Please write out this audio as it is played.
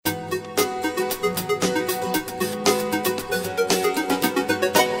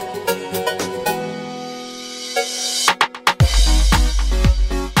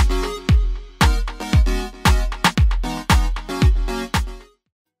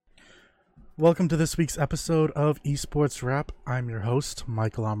Welcome to this week's episode of Esports Wrap. I'm your host,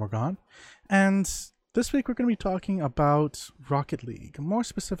 Michael Amorgan, and this week we're going to be talking about Rocket League. More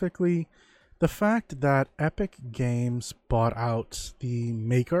specifically, the fact that Epic Games bought out the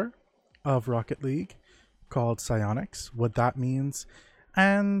maker of Rocket League, called Psyonix, what that means,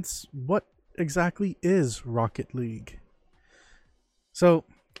 and what exactly is Rocket League. So,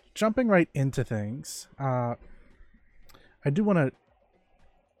 jumping right into things, I do want to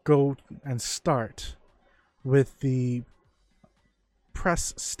go and start with the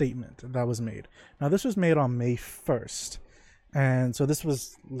press statement that was made. Now, this was made on May 1st, and so this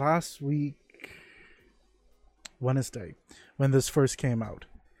was last week, Wednesday, when this first came out.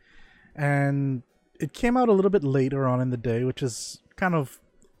 And it came out a little bit later on in the day, which is kind of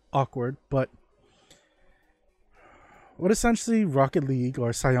awkward, but what essentially Rocket League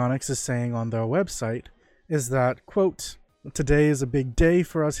or Psyonix is saying on their website is that, quote, "Today is a big day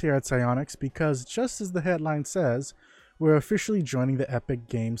for us here at Psyonix because, just as the headline says, we're officially joining the Epic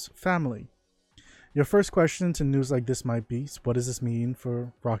Games family. Your first question to news like this might be, what does this mean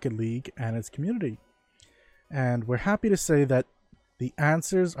for Rocket League and its community? And we're happy to say that the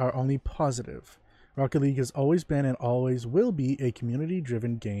answers are only positive. Rocket League has always been and always will be a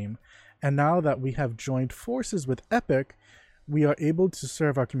community-driven game, and now that we have joined forces with Epic, we are able to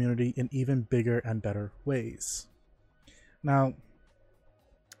serve our community in even bigger and better ways." Now,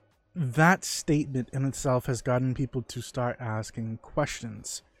 that statement in itself has gotten people to start asking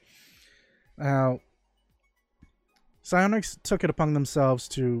questions. Now, Psyonix took it upon themselves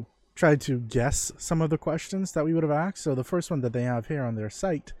to try to guess some of the questions that we would have asked. So the first one that they have here on their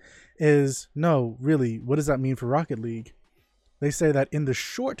site is, no, really, what does that mean for Rocket League? They say that in the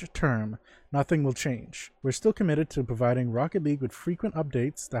short term, nothing will change. We're still committed to providing Rocket League with frequent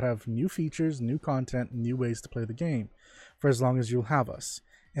updates that have new features, new content, and new ways to play the game, for as long as you'll have us.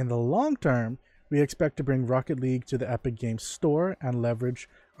 In the long term, we expect to bring Rocket League to the Epic Games Store and leverage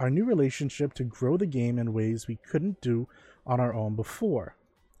our new relationship to grow the game in ways we couldn't do on our own before.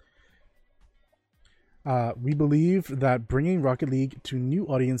 We believe that bringing Rocket League to new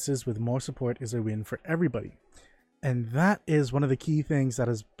audiences with more support is a win for everybody. And that is one of the key things that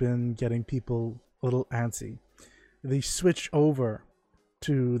has been getting people a little antsy. The switch over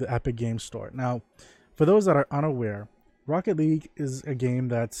to the Epic Games Store. Now, for those that are unaware, Rocket League is a game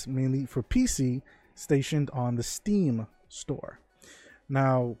that's mainly for PC, stationed on the Steam store.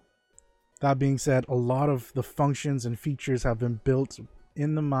 Now, that being said, a lot of the functions and features have been built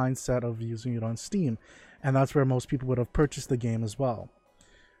in the mindset of using it on Steam, and that's where most people would have purchased the game as well.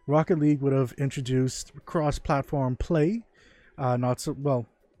 Rocket League would have introduced cross-platform play, not so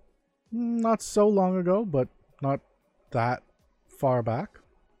long ago, but not that far back.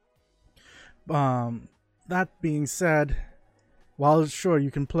 That being said, while sure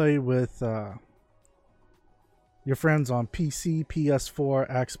you can play with your friends on PC, PS4,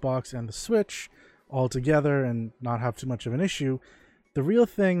 Xbox, and the Switch all together and not have too much of an issue, the real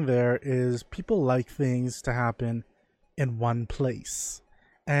thing there is people like things to happen in one place.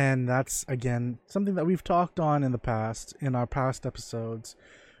 And that's, again, something that we've talked on in the past, in our past episodes,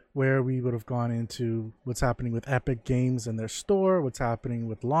 where we would have gone into what's happening with Epic Games and their store, what's happening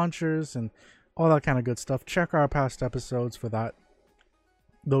with launchers, and all that kind of good stuff. Check our past episodes for that.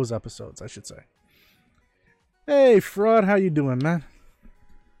 Those episodes, I should say. Hey, Fraud, how you doing, man?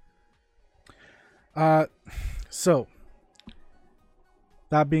 So,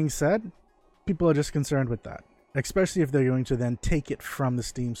 that being said, people are just concerned with that. Especially if they're going to then take it from the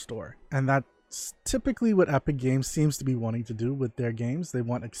Steam store. And that's typically what Epic Games seems to be wanting to do with their games. They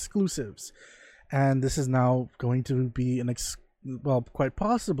want exclusives. And this is now going to be quite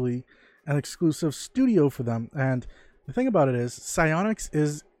possibly an exclusive studio for them. And the thing about it is, Psyonix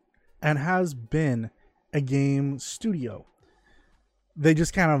is and has been a game studio. They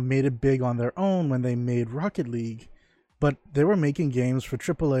just kind of made it big on their own when they made Rocket League. But they were making games for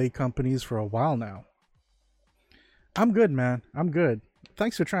AAA companies for a while now. I'm good, man. I'm good.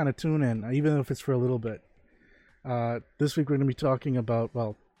 Thanks for trying to tune in, even if it's for a little bit. This week we're going to be talking about,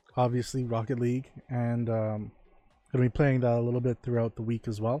 obviously Rocket League, and going to be playing that a little bit throughout the week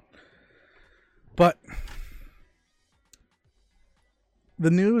as well. But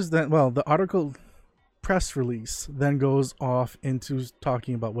the article press release then goes off into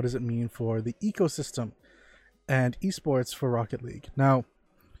talking about what does it mean for the ecosystem and esports for Rocket League. Now,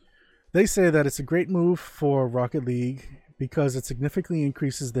 they say that it's a great move for Rocket League because it significantly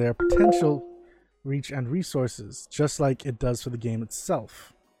increases their potential reach and resources, just like it does for the game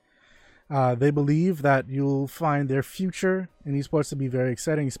itself. They believe that you'll find their future in esports to be very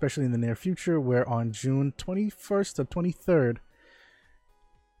exciting, especially in the near future, where on June 21st to 23rd,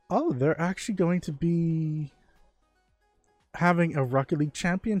 Oh, they're actually going to be having a Rocket League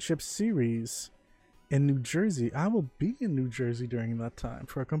Championship Series in New Jersey. I will be in New Jersey during that time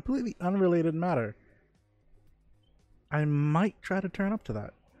for a completely unrelated matter. I might try to turn up to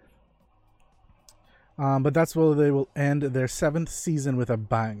that. But that's where they will end their 7th season with a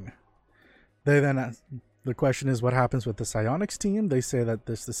bang. They then the question is what happens with the Psyonix team. They say that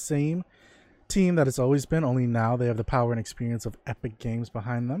there's the same team that it's always been, only now they have the power and experience of Epic Games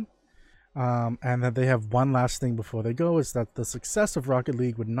behind them. And that they have one last thing before they go, is that the success of Rocket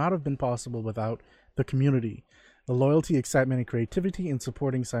League would not have been possible without the community. The loyalty, excitement, and creativity in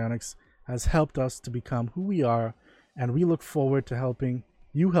supporting Psyonix has helped us to become who we are, and we look forward to helping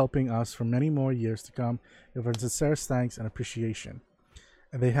us for many more years to come with our sincerest thanks and appreciation.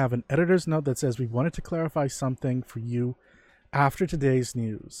 And they have an editor's note that says, we wanted to clarify something for you after today's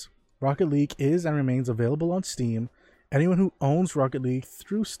news. Rocket League is and remains available on Steam. Anyone who owns Rocket League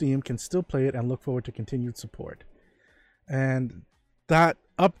through Steam can still play it and look forward to continued support. And that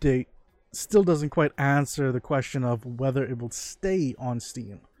update still doesn't quite answer the question of whether it will stay on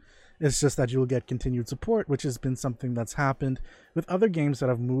Steam. It's just that you'll get continued support, which has been something that's happened with other games that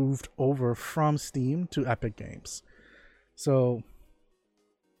have moved over from Steam to Epic Games. So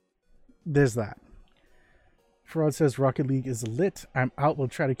there's that. Fraud says Rocket League is lit. I'm out. We'll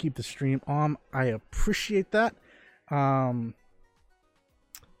try to keep the stream on. I appreciate that. But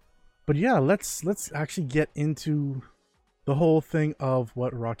yeah, let's actually get into the whole thing of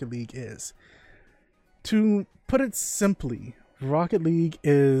what Rocket League is. To put it simply, Rocket League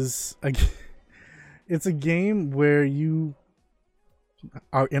is it's a game where you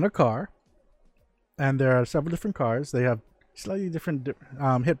are in a car, and there are several different cars. They have slightly different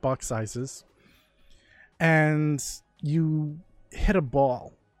hitbox sizes, and you hit a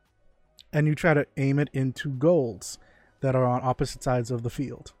ball and you try to aim it into goals that are on opposite sides of the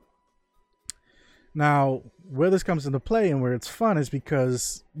field. Now, where this comes into play and where it's fun is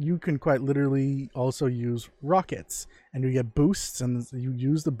because you can quite literally also use rockets, and you get boosts, and you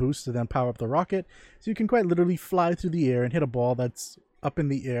use the boost to then power up the rocket. So you can quite literally fly through the air and hit a ball that's up in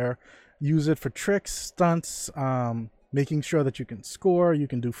the air, use it for tricks, stunts, making sure that you can score, you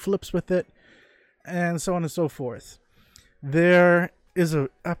can do flips with it, and so on and so forth. There is a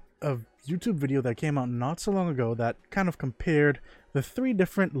YouTube video that came out not so long ago that kind of compared the 3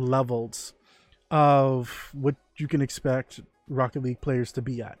 different levels of what you can expect Rocket League players to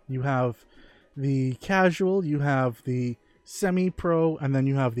be at. You have the casual, you have the semi-pro, and then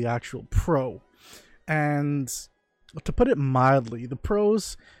you have the actual pro. And to put it mildly, the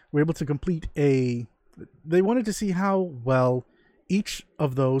pros were able to complete they wanted to see how well each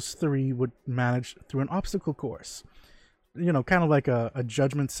of those 3 would manage through an obstacle course. You know, kind of like a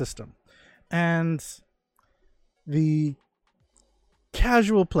judgment system. And the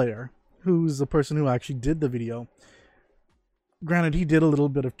casual player, who's the person who actually did the video, granted, he did a little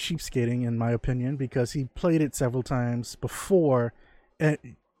bit of cheapskating, in my opinion, because he played it several times before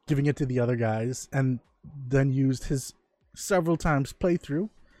giving it to the other guys, and then used his several times playthrough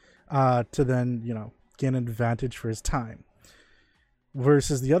to then, you know, gain an advantage for his time,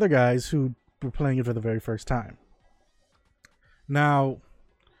 versus the other guys who were playing it for the very first time. Now,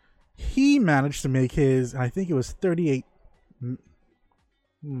 he managed to make his, I think it was 38,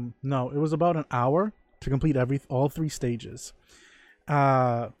 no, it was about an hour to complete all 3 stages.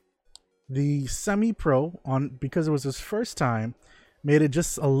 The semi-pro, because it was his first time, made it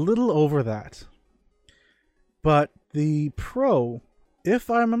just a little over that. But the pro, if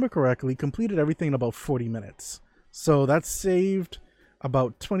I remember correctly, completed everything in about 40 minutes. So that saved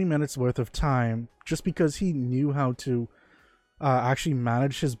about 20 minutes worth of time just because he knew how to actually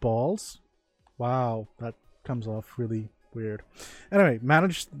manage his balls. Wow, that comes off really weird. Anyway,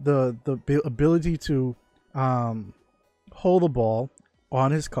 managed the ability to hold the ball on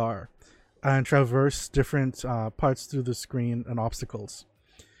his car and traverse different parts through the screen and obstacles.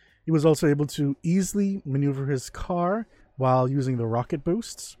 He was also able to easily maneuver his car while using the rocket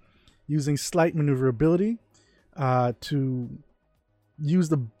boosts, using slight maneuverability to use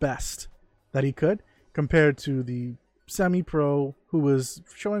the best that he could, compared to the semi-pro, who was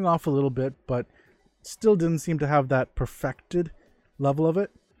showing off a little bit but still didn't seem to have that perfected level of it.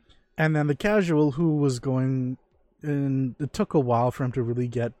 And then the casual, who was going, and it took a while for him to really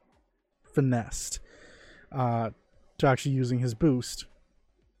get finessed to actually using his boost.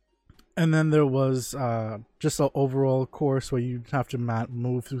 And then there was just an overall course where you have to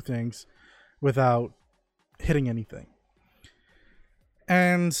move through things without hitting anything.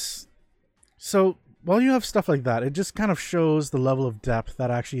 And so while you have stuff like that, it just kind of shows the level of depth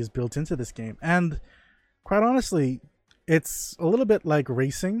that actually is built into this game. And quite honestly, It's a little bit like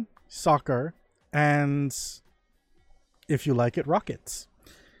racing, soccer, and if you like it, rockets.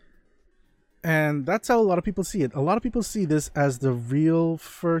 And that's how a lot of people see it. A lot of people see this as the real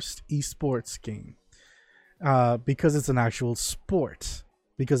first esports game, because it's an actual sport,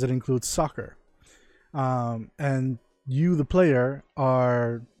 because it includes soccer. And you, the player,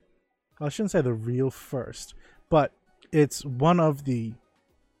 are, I shouldn't say the real first, but it's one of the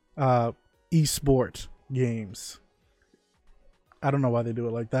esport games. I don't know why they do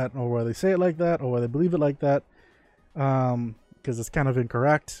it like that, or why they say it like that, or why they believe it like that, because it's kind of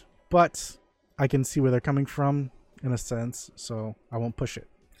incorrect. But I can see where they're coming from in a sense, so I won't push it.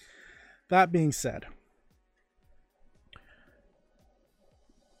 That being said,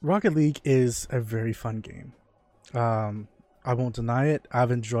 Rocket League is a very fun game. I won't deny it.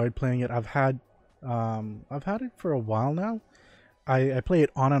 I've enjoyed playing it. I've had it for a while now. I play it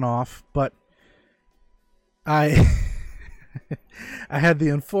on and off, but I I had the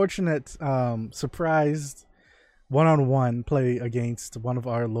unfortunate surprised one-on-one play against one of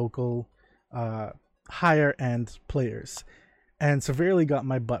our local higher end players and severely got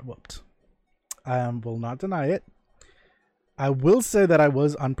my butt whooped. I will not deny it. I will say that I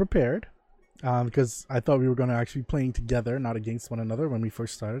was unprepared, because I thought we were going to actually be playing together, not against one another when we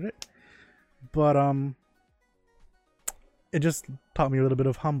first started it. But it just taught me a little bit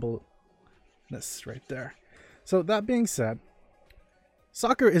of humbleness right there. So that being said,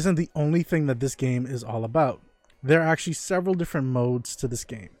 soccer isn't the only thing that this game is all about. There are actually several different modes to this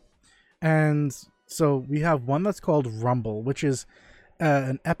game. And so we have one that's called Rumble, which is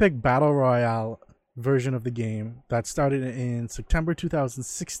an epic battle royale version of the game that started in September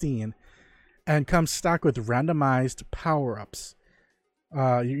 2016 and comes stacked with randomized power-ups.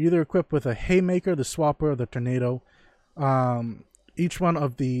 You're either equipped with a Haymaker, the Swapper, or the Tornado. Each one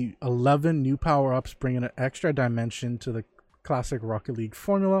of the 11 new power-ups bring in an extra dimension to the classic Rocket League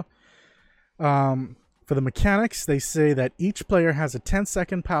formula. For the mechanics, they say that each player has a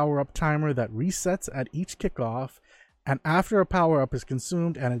 10-second power-up timer that resets at each kickoff, and after a power-up is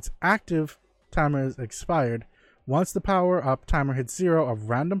consumed and its active timer is expired, once the power-up timer hits 0, a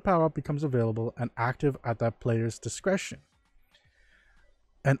random power-up becomes available and active at that player's discretion.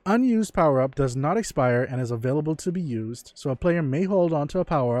 An unused power-up does not expire and is available to be used, so a player may hold on to a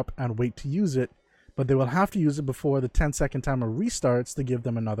power-up and wait to use it, but they will have to use it before the 10-second timer restarts to give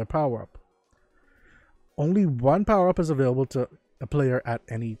them another power-up. Only one power-up is available to a player at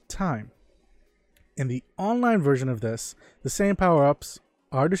any time. In the online version of this, the same power-ups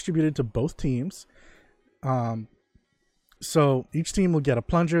are distributed to both teams. So each team will get a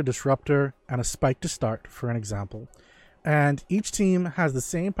plunger, disruptor, and a spike to start, for an example. And each team has the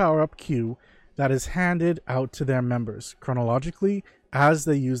same power-up queue that is handed out to their members chronologically as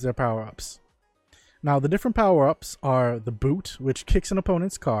they use their power-ups. Now, the different power-ups are the boot, which kicks an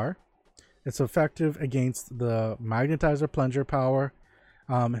opponent's car. It's effective against the magnetizer, plunger, power,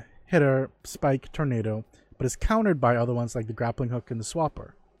 hitter, spike, tornado, but is countered by other ones like the grappling hook and the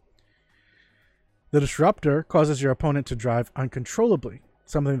swapper. The disruptor causes your opponent to drive uncontrollably,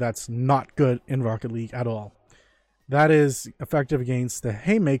 something that's not good in Rocket League at all. That is effective against the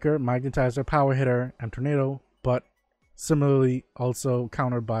Haymaker, magnetizer, power hitter, and tornado, but similarly also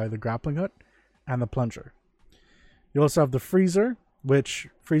countered by the grappling hook and the plunger. You also have the freezer, which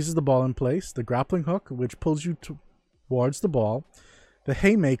freezes the ball in place, the grappling hook, which pulls you towards the ball, the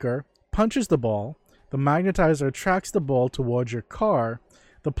Haymaker punches the ball, the magnetizer tracks the ball towards your car,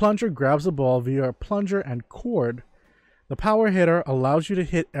 the plunger grabs the ball via a plunger and cord, the power hitter allows you to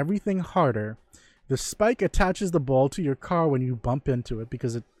hit everything harder, the spike attaches the ball to your car when you bump into it,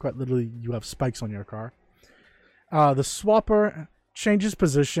 because it quite literally you have spikes on your car. The swapper changes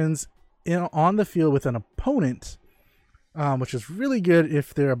positions on the field with an opponent, which is really good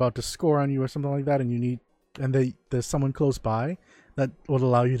if they're about to score on you or something like that, and there's someone close by that would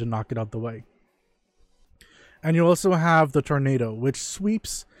allow you to knock it out the way. And you also have the tornado, which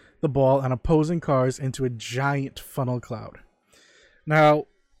sweeps the ball and opposing cars into a giant funnel cloud. Now,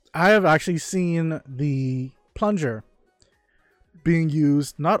 I have actually seen the plunger being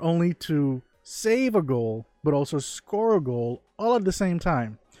used not only to save a goal, but also score a goal all at the same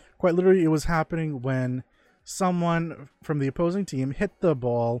time. Quite literally, it was happening when someone from the opposing team hit the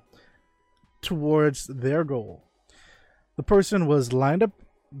ball towards their goal. The person was lined up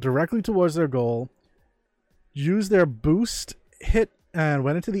directly towards their goal, used their boost, hit and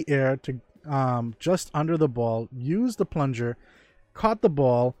went into the air to just under the ball, used the plunger, caught the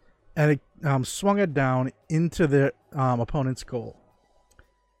ball, and it swung it down into the opponent's goal.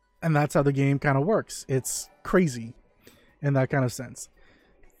 And that's how the game kind of works. It's crazy in that kind of sense.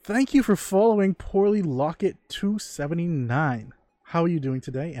 Thank you for following Poorly Locket 279. How are you doing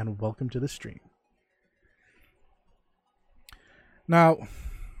today? And welcome to the stream. Now,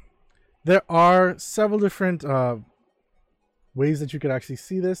 there are several different ways that you could actually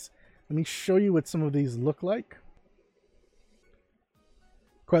see this. Let me show you what some of these look like.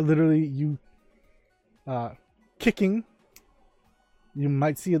 Quite literally, you kicking, you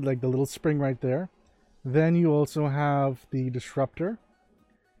might see it like the little spring right there. Then you also have the disruptor,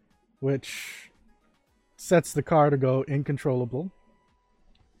 which sets the car to go uncontrollable.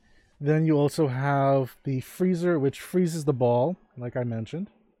 Then you also have the freezer, which freezes the ball, like I mentioned.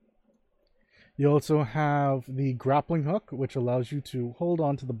 You also have the grappling hook, which allows you to hold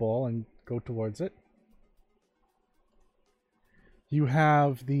on to the ball and go towards it. You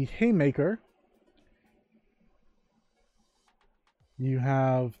have the haymaker. You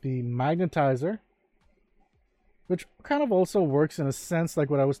have the magnetizer, which kind of also works in a sense like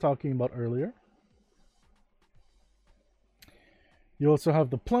what I was talking about earlier. You also have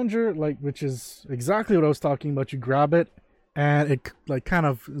the plunger, which is exactly what I was talking about. You grab it and it kind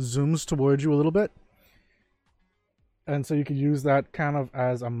of zooms towards you a little bit. And so you could use that kind of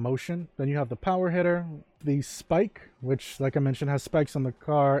as a motion. Then you have the power hitter, the spike, which like I mentioned has spikes on the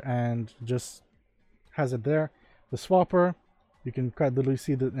car and just has it there. The swapper, you can quite literally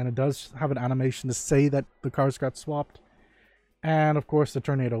see that, and it does have an animation to say that the cars got swapped. And of course the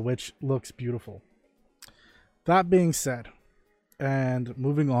tornado, which looks beautiful. That being said, and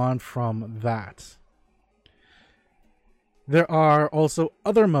moving on from that, there are also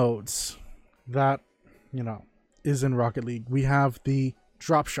other modes that, is in Rocket League. We have the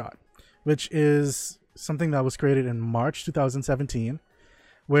drop shot, which is something that was created in March 2017,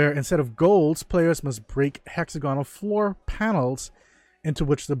 where instead of goals, players must break hexagonal floor panels into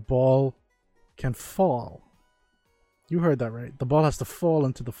which the ball can fall. You heard that right. The ball has to fall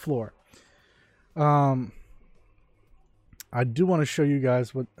into the floor. I do want to show you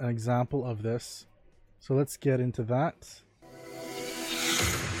guys an example of this. So let's get into that.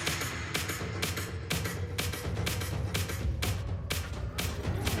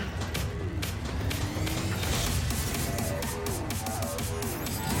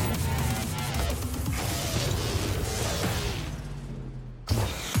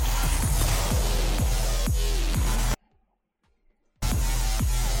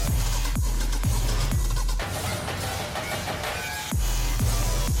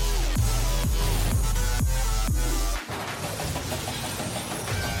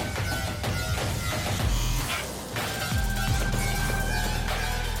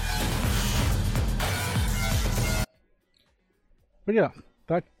 But yeah,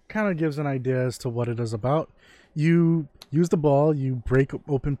 that kind of gives an idea as to what it is about. You use the ball, you break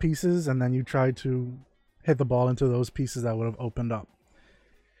open pieces, and then you try to hit the ball into those pieces that would have opened up.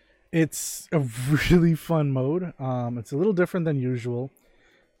 It's a really fun mode. It's a little different than usual.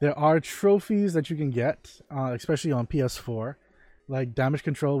 There are trophies that you can get, especially on PS4, like Damage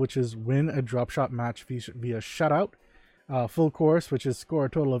Control, which is win a drop shot match via shutout. Full Course, which is score a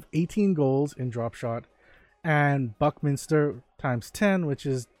total of 18 goals in drop shot. And Buckminster times 10, which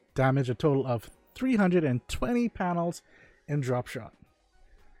is damage a total of 320 panels in drop shot.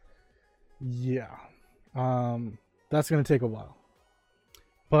 Yeah, that's going to take a while.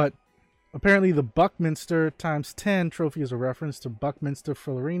 But apparently the Buckminster times 10 trophy is a reference to Buckminster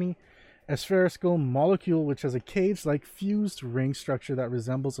Fullerini, a spherical molecule which has a cage-like fused ring structure that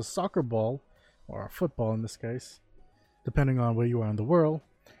resembles a soccer ball, or a football in this case, depending on where you are in the world.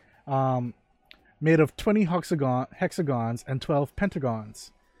 Made of 20 hexagons and 12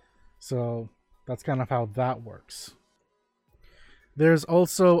 pentagons. So that's kind of how that works. There's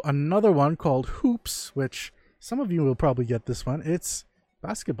also another one called Hoops, which some of you will probably get this one. It's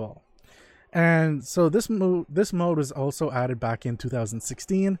basketball. And so this mode was also added back in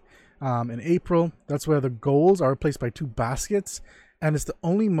 2016 in April. That's where the goals are replaced by 2 baskets, and it's the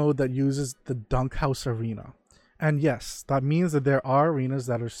only mode that uses the Dunk House Arena. And yes, that means that there are arenas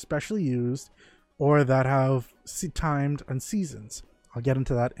that are specially used or that have timed and seasons. I'll get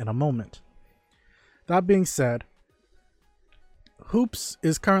into that in a moment. That being said, Hoops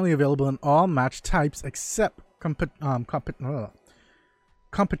is currently available in all match types except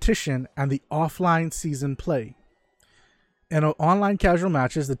competition and the offline season play. In online casual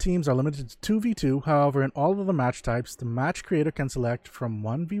matches, the teams are limited to 2v2. However, in all of the match types, the match creator can select from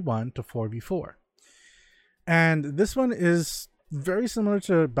 1v1 to 4v4. And this one is very similar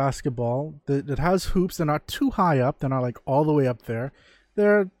to basketball. It has hoops. They're not too high up. They're not like all the way up there.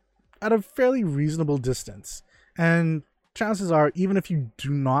 They're at a fairly reasonable distance. And chances are, even if you do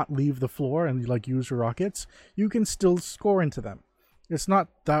not leave the floor and use your rockets, you can still score into them. It's not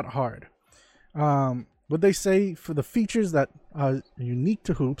that hard. What they say for the features that are unique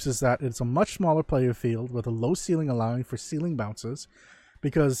to hoops is that it's a much smaller player field with a low ceiling, allowing for ceiling bounces,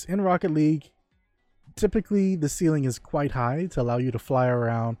 because in Rocket League, typically the ceiling is quite high to allow you to fly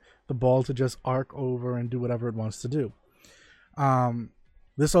around, the ball to just arc over and do whatever it wants to do.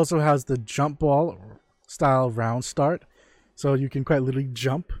 This also has the jump ball style round start, so you can quite literally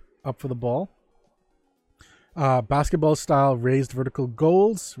jump up for the ball. Basketball style raised vertical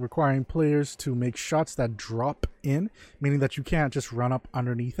goals, requiring players to make shots that drop in, meaning that you can't just run up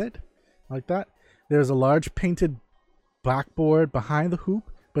underneath it like that. There's a large painted backboard behind the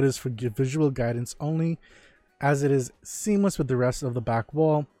hoop, but is for visual guidance only, as it is seamless with the rest of the back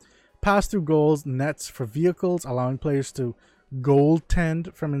wall. Pass-through goals, nets for vehicles, allowing players to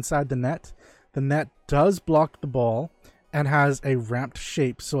goaltend from inside the net. The net does block the ball and has a ramped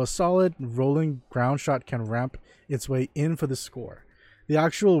shape, so a solid rolling ground shot can ramp its way in for the score. The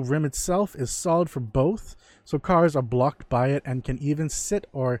actual rim itself is solid for both, so cars are blocked by it and can even sit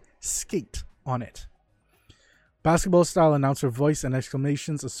or skate on it. Basketball style announcer voice and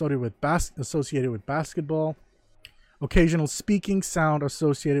exclamations associated with basketball. Occasional speaking sound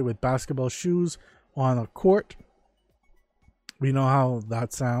associated with basketball shoes on a court. We know how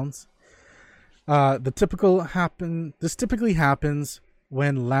that sounds. This typically happens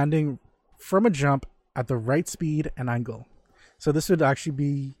when landing from a jump at the right speed and angle. So this would actually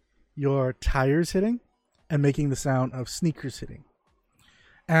be your tires hitting and making the sound of sneakers hitting.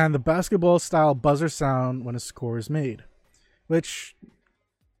 And the basketball style buzzer sound when a score is made, which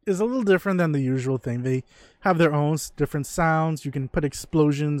is a little different than the usual thing. They have their own different sounds. You can put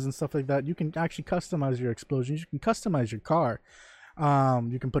explosions and stuff like that. You can actually customize your explosions. You can customize your car.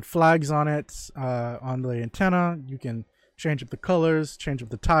 You can put flags on it, on the antenna. You can change up the colors, change up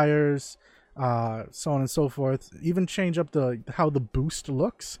the tires, so on and so forth. Even change up how the boost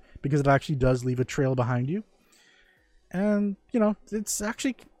looks, because it actually does leave a trail behind you. And, it's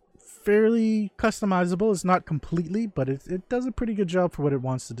actually fairly customizable. It's not completely, but it does a pretty good job for what it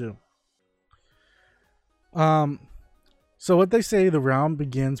wants to do. So what they say, the round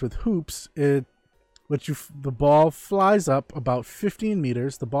begins with hoops. The ball flies up about 15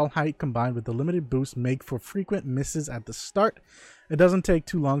 meters. The ball height combined with the limited boost make for frequent misses at the start. It doesn't take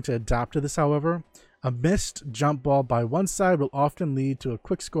too long to adapt to this, however. A missed jump ball by one side will often lead to a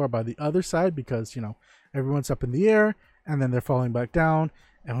quick score by the other side, because, everyone's up in the air and then they're falling back down,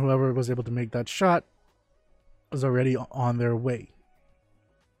 and whoever was able to make that shot is already on their way.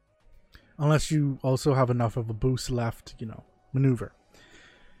 Unless you also have enough of a boost left, maneuver.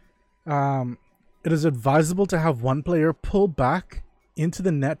 It is advisable to have one player pull back into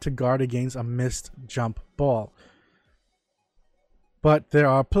the net to guard against a missed jump ball. But there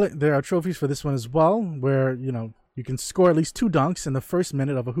are trophies for this one as well, where you can score at least 2 dunks in the first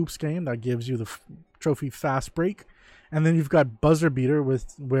minute of a hoops game. That gives you the trophy fast break. And then you've got buzzer beater,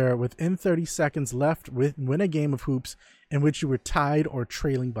 where within 30 seconds left, win a game of hoops in which you were tied or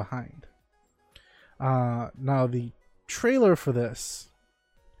trailing behind. Now the trailer for this,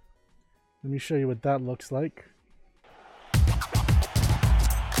 let me show you what that looks like.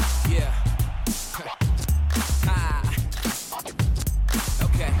 Yeah.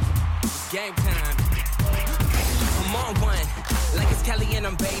 Okay. Game time. I'm on one. Like it's Kelly and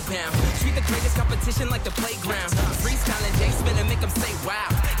I'm Bay bound. Treat the greatest competition like the playground. Freestyling, Jay spin and make them say wow.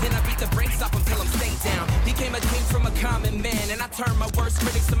 Then I beat the brakes off until I'm stay down. Became a king from a common man, and I turned my worst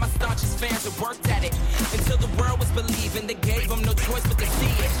critics to my staunchest fans and worked at it until the world was believing. They gave them no choice but to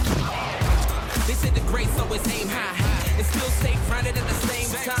see it. They said the greats always aim high and still stay grounded at the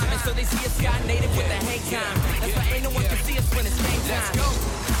same time. And so they see a sky native with a hang time. That's why ain't no one can see us when it's game time.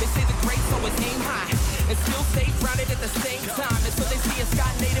 They say the greats always aim high and still stay grounded at the same time. And so they see a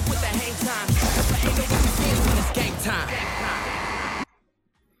sky native with a hang time. That's why ain't no one can see us when it's game time.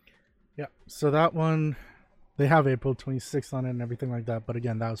 Yeah, so that one, they have April 26th on it and everything like that. But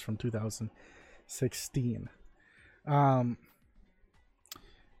again, that was from 2016.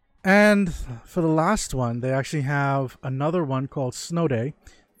 And for the last one, they actually have another one called Snow Day.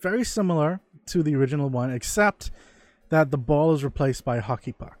 Very similar to the original one, except that the ball is replaced by a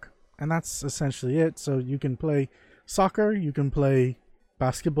hockey puck. And that's essentially it. So you can play soccer, you can play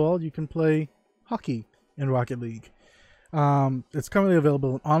basketball, you can play hockey in Rocket League. It's currently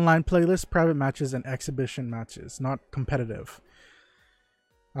available in online playlists, private matches, and exhibition matches, not competitive.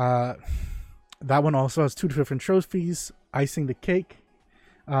 That one also has 2 different trophies. Icing the Cake,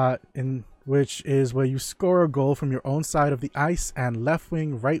 in which is where you score a goal from your own side of the ice, and Left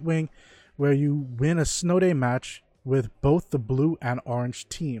Wing, Right Wing, where you win a Snow Day match with both the blue and orange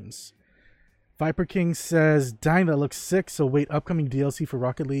teams. Viper King says, dang, that looks sick. So wait, upcoming DLC for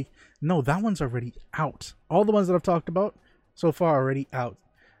Rocket League. No, that one's already out. All the ones that I've talked about so far are already out.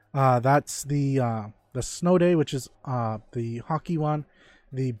 That's the Snow Day, which is the hockey one.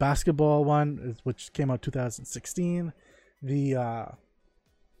 The basketball one, which came out 2016. The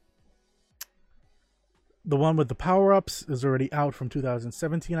one with the power-ups is already out from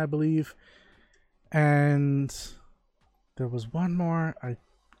 2017, I believe. And there was one more.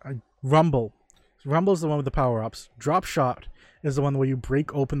 Rumble. Rumble's the one with the power-ups. Drop Shot is the one where you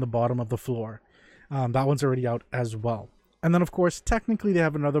break open the bottom of the floor. That one's already out as well. And then, of course, technically they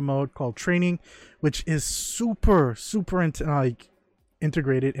have another mode called Training, which is super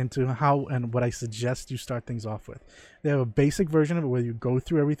integrated into how and what I suggest you start things off with. They have a basic version of it where you go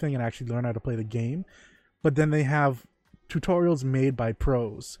through everything and actually learn how to play the game. But then they have tutorials made by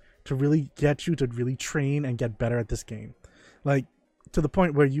pros to really get you to really train and get better at this game. Like, to the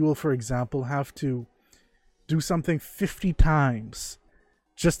point where you will, for example, have to do something 50 times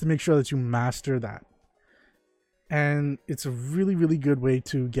just to make sure that you master that. And it's a really, really good way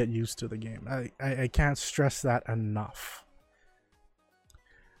to get used to the game. I can't stress that enough.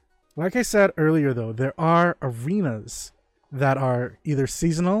 Like I said earlier, though, there are arenas that are either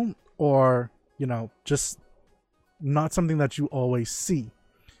seasonal or, just not something that you always see.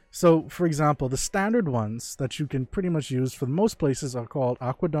 So, for example, the standard ones that you can pretty much use for most places are called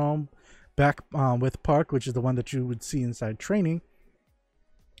Aquadome, Beckwith Park, which is the one that you would see inside Training,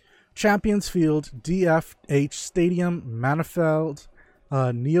 Champions Field, DFH Stadium, Manifeld,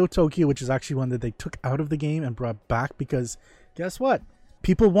 Neo Tokyo, which is actually one that they took out of the game and brought back because, guess what?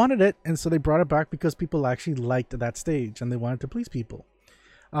 People wanted it, and so they brought it back because people actually liked that stage and they wanted to please people.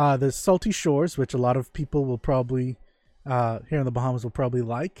 There's Salty Shores, which a lot of people will probably... here in the Bahamas will probably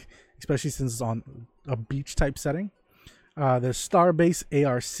like, especially since it's on a beach type setting. There's Starbase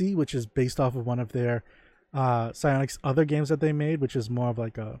ARC, which is based off of one of their Psyonix other games that they made, which is more of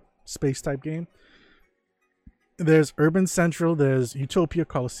like a space type game. There's Urban Central, there's Utopia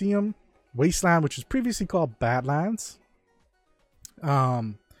Coliseum, Wasteland, which was previously called Badlands,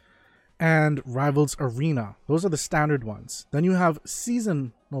 and Rivals Arena. Those are the standard ones. Then you have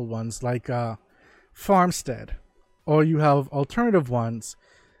seasonal ones like Farmstead. Or you have alternative ones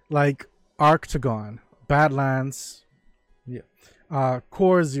like Arctagon, Badlands,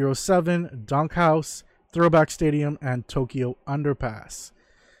 Core 07, Dunk House, Throwback Stadium, and Tokyo Underpass.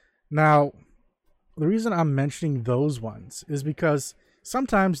 Now, the reason I'm mentioning those ones is because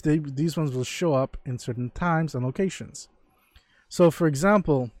sometimes these ones will show up in certain times and locations. So, for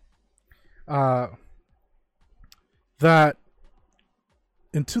example, that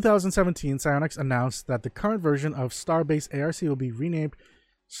in 2017, Psyonix announced that the current version of Starbase ARC will be renamed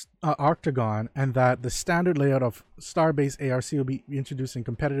Arctagon, and that the standard layout of Starbase ARC will be introduced in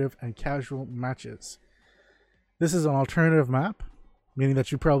competitive and casual matches. This is an alternative map, meaning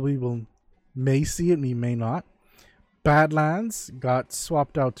that you probably may see it, you may not. Badlands got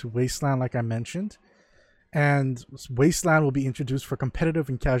swapped out to Wasteland, like I mentioned, and Wasteland will be introduced for competitive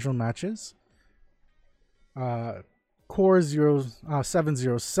and casual matches. Core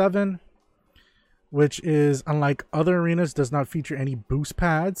 707, which is, unlike other arenas, does not feature any boost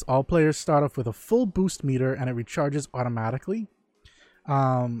pads. All players start off with a full boost meter and it recharges automatically.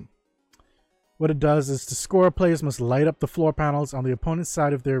 What it does is to score, players must light up the floor panels on the opponent's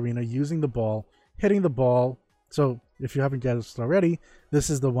side of the arena using the ball, hitting the ball. So if you haven't guessed already, this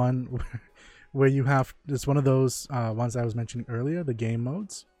is the one where you have, it's one of those ones I was mentioning earlier, the game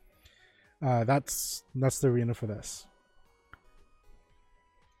modes. That's the arena for this.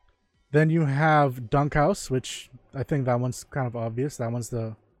 Then you have Dunk House, which I think that one's kind of obvious. That one's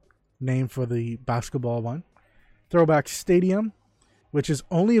the name for the basketball one. Throwback Stadium, which is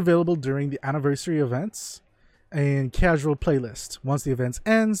only available during the anniversary events and casual playlist. Once the event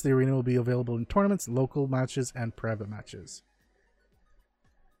ends, the arena will be available in tournaments, local matches, and private matches.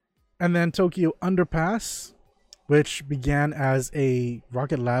 And then Tokyo Underpass, which began as a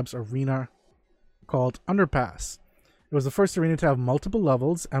Rocket Labs arena called Underpass. It was the first arena to have multiple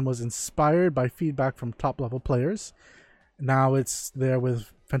levels and was inspired by feedback from top-level players. Now it's there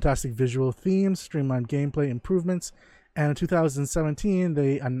with fantastic visual themes, streamlined gameplay improvements, and in 2017,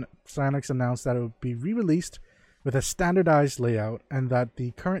 Psyonix announced that it would be re-released with a standardized layout and that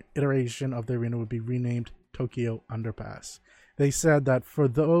the current iteration of the arena would be renamed Tokyo Underpass. They said that for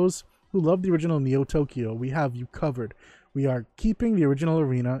those who love the original Neo Tokyo, we have you covered. We are keeping the original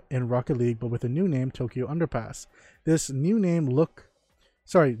arena in Rocket League, but with a new name, Tokyo Underpass. This new name,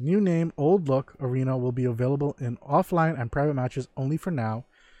 old look arena will be available in offline and private matches only for now.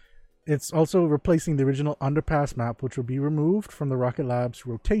 It's also replacing the original Underpass map, which will be removed from the Rocket Labs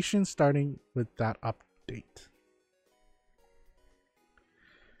rotation starting with that update.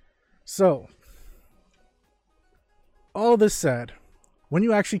 So, all this said, when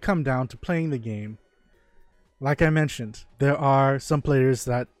you actually come down to playing the game, like I mentioned, there are some players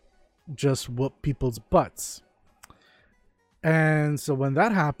that just whoop people's butts. And so when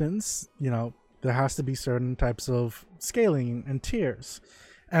that happens, there has to be certain types of scaling and tiers.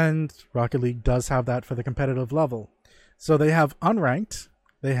 And Rocket League does have that for the competitive level. So they have unranked,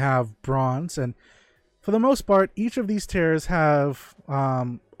 they have bronze, and for the most part, each of these tiers have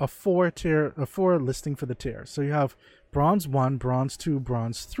a four listing for the tiers. So you have bronze 1, bronze 2,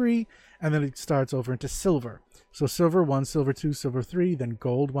 bronze 3, and then it starts over into silver. So silver 1, silver 2, silver 3, then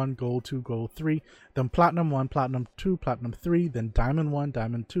gold 1, gold 2, gold 3, then platinum 1, platinum 2, platinum 3, then diamond 1,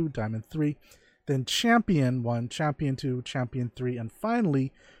 diamond 2, diamond 3, then champion 1, champion 2, champion 3, and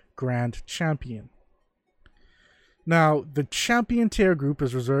finally grand champion. Now, the champion tier group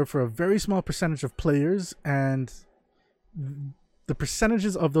is reserved for a very small percentage of players, and the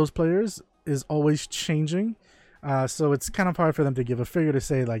percentages of those players is always changing. So it's kind of hard for them to give a figure to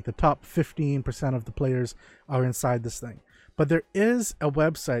say like the top 15% of the players are inside this thing. But there is a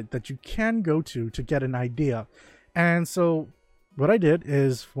website that you can go to get an idea. And so what I did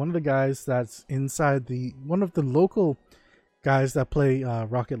is one of the guys that's inside one of the local guys that play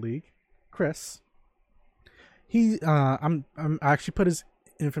Rocket League, Chris, I'm actually put his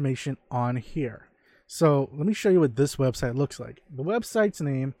information on here. So let me show you what this website looks like. The website's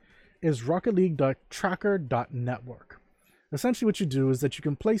name is rocketleague.tracker.network. Essentially what you do is that you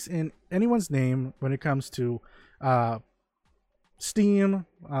can place in anyone's name when it comes to Steam,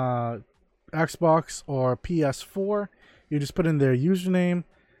 Xbox, or PS4. You just put in their username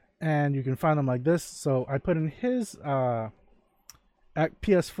and you can find them like this. So I put in his PS4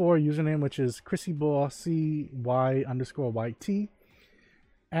 username, which is ChrissyBallCY_YT.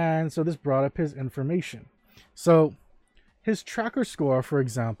 And so this brought up his information. So his tracker score, for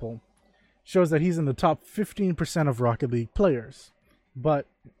example, shows that he's in the top 15% of Rocket League players, but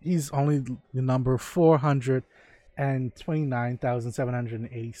he's only the number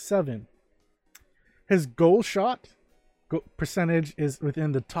 429,787. His goal shot percentage is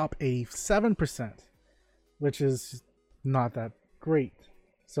within the top 87%, which is not that great.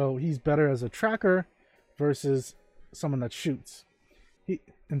 So he's better as a tracker versus someone that shoots.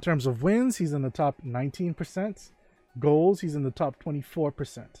 In terms of wins, he's in the top 19%. Goals, he's in the top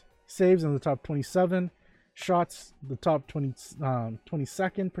 24%. Saves in the top 27%. Shots, the top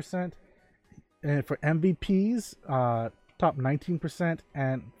 22nd percent. And for MVPs, top 19%.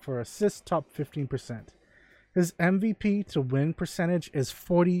 And for assists, top 15%. His MVP to win percentage is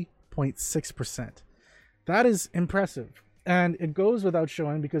 40.6%. That is impressive. And it goes without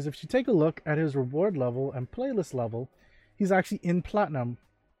showing because if you take a look at his reward level and playlist level, he's actually in platinum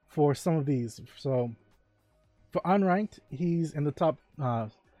for some of these. So for unranked, he's in the top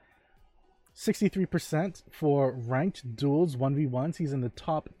 63%. For ranked duels 1v1s, he's in the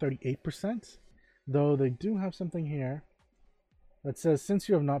top 38%. Though they do have something here that says, since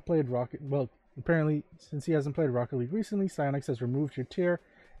you have not played apparently since he hasn't played Rocket League recently, Psyonix has removed your tier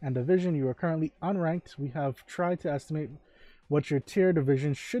and division. You are currently unranked. We have tried to estimate what your tier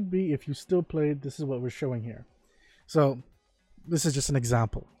division should be if you still played. This is what we're showing here. So this is just an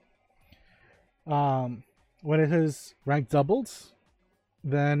example. When it is ranked doubles,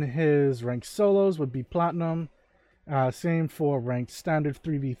 then his ranked solos would be platinum. Same for ranked standard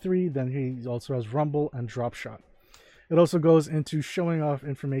 3v3. Then he also has rumble and drop shot. It also goes into showing off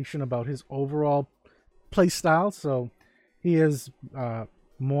information about his overall play style. So he is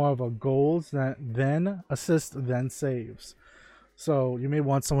more of a goals than assist than saves. So you may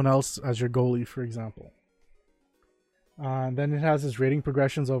want someone else as your goalie, for example. Then it has his rating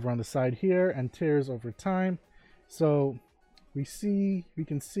progressions over on the side here and tiers over time. So we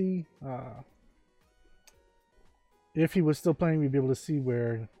can see if he was still playing, we'd be able to see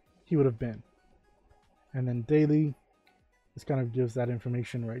where he would have been. And then daily, this kind of gives that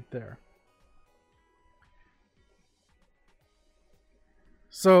information right there.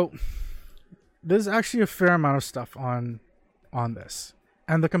 So there's actually a fair amount of stuff on this.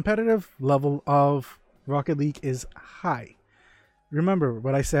 And the competitive level of Rocket League is high. Remember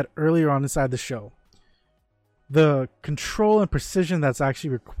what I said earlier on inside the show. The control and precision that's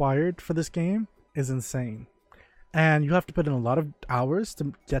actually required for this game is insane. And you have to put in a lot of hours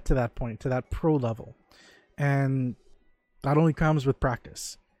to get to that point, to that pro level. And that only comes with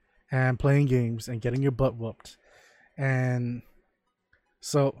practice and playing games and getting your butt whooped. And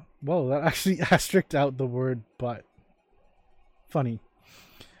so, whoa, that actually asterisked out the word butt. Funny.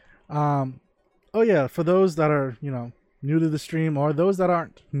 Oh yeah, for those that are, new to the stream, or those that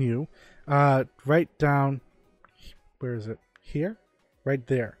aren't new, write down, where is it? Here? Right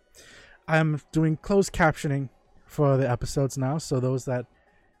there. I'm doing closed captioning for the episodes now, so those that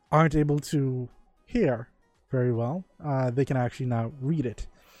aren't able to hear very well, they can actually now read it.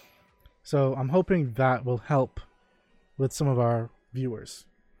 So I'm hoping that will help with some of our viewers.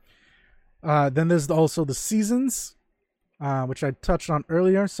 Then there's also the seasons, which I touched on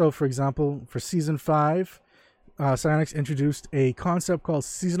earlier. So for example, for season 5, Psyonix introduced a concept called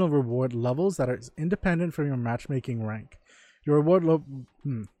seasonal reward levels that are independent from your matchmaking rank. Your reward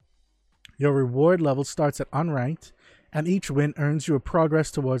level starts at unranked, and each win earns you a progress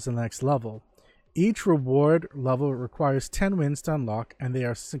towards the next level. Each reward level requires 10 wins to unlock, and they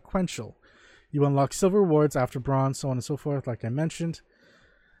are sequential. You unlock silver rewards after bronze, so on and so forth, like I mentioned.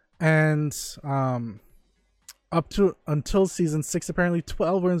 And up to until season 6, apparently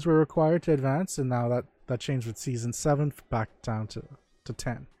 12 wins were required to advance, and now that changed with season 7 back down to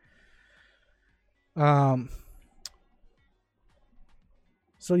 10.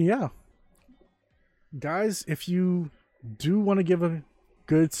 So yeah, guys, if you do want to give a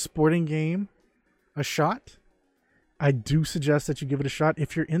good sporting game a shot, I do suggest that you give it a shot.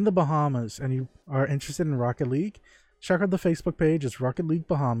 If you're in the Bahamas and you are interested in Rocket League, check out the Facebook page. It's Rocket League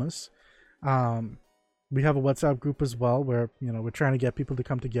Bahamas. We have a WhatsApp group as well where, we're trying to get people to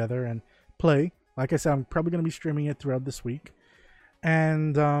come together and play. Like I said, I'm probably going to be streaming it throughout this week.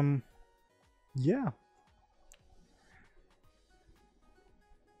 And yeah.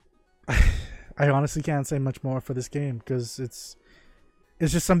 I honestly can't say much more for this game because it's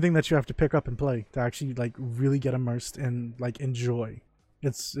just something that you have to pick up and play to actually really get immersed and enjoy.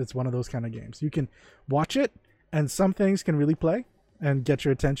 It's one of those kind of games. You can watch it and some things can really play and get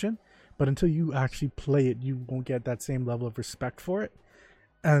your attention, but until you actually play it, you won't get that same level of respect for it,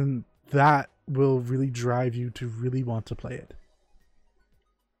 and that will really drive you to really want to play it.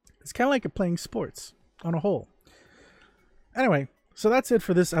 It's kind of like playing sports on a whole. Anyway, so that's it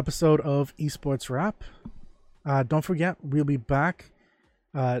for this episode of Esports Wrap. Don't forget, we'll be back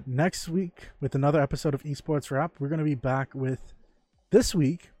next week with another episode of Esports Wrap. We're going to be back this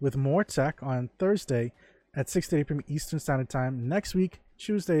week with more tech on Thursday at 6:30 p.m. Eastern Standard Time. Next week,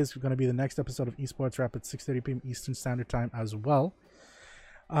 Tuesday, is going to be the next episode of Esports Wrap at 6:30 p.m. Eastern Standard Time as well.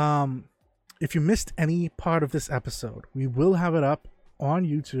 If you missed any part of this episode, we will have it up on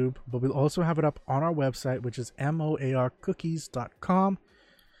YouTube, but we'll also have it up on our website, which is moarcookies.com.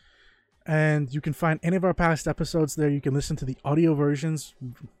 And you can find any of our past episodes there. You can listen to the audio versions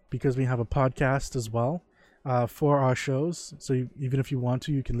because we have a podcast as well for our shows. So even if you want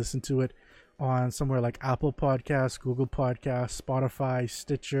to, you can listen to it on somewhere like Apple Podcasts, Google Podcasts, Spotify,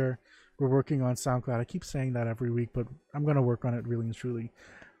 Stitcher. We're working on SoundCloud. I keep saying that every week, but I'm going to work on it really and truly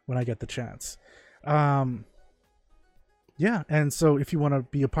when I get the chance. Yeah, and so if you want to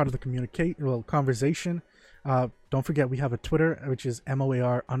be a part of the conversation, don't forget we have a Twitter, which is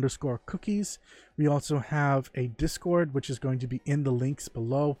MOAR_cookies. We also have a Discord, which is going to be in the links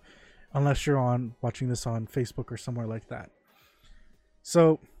below, unless you're watching this on Facebook or somewhere like that.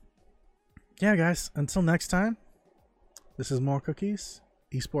 So, yeah, guys, until next time, this is More Cookies,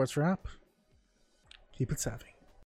 Esports Wrap. Keep it savvy.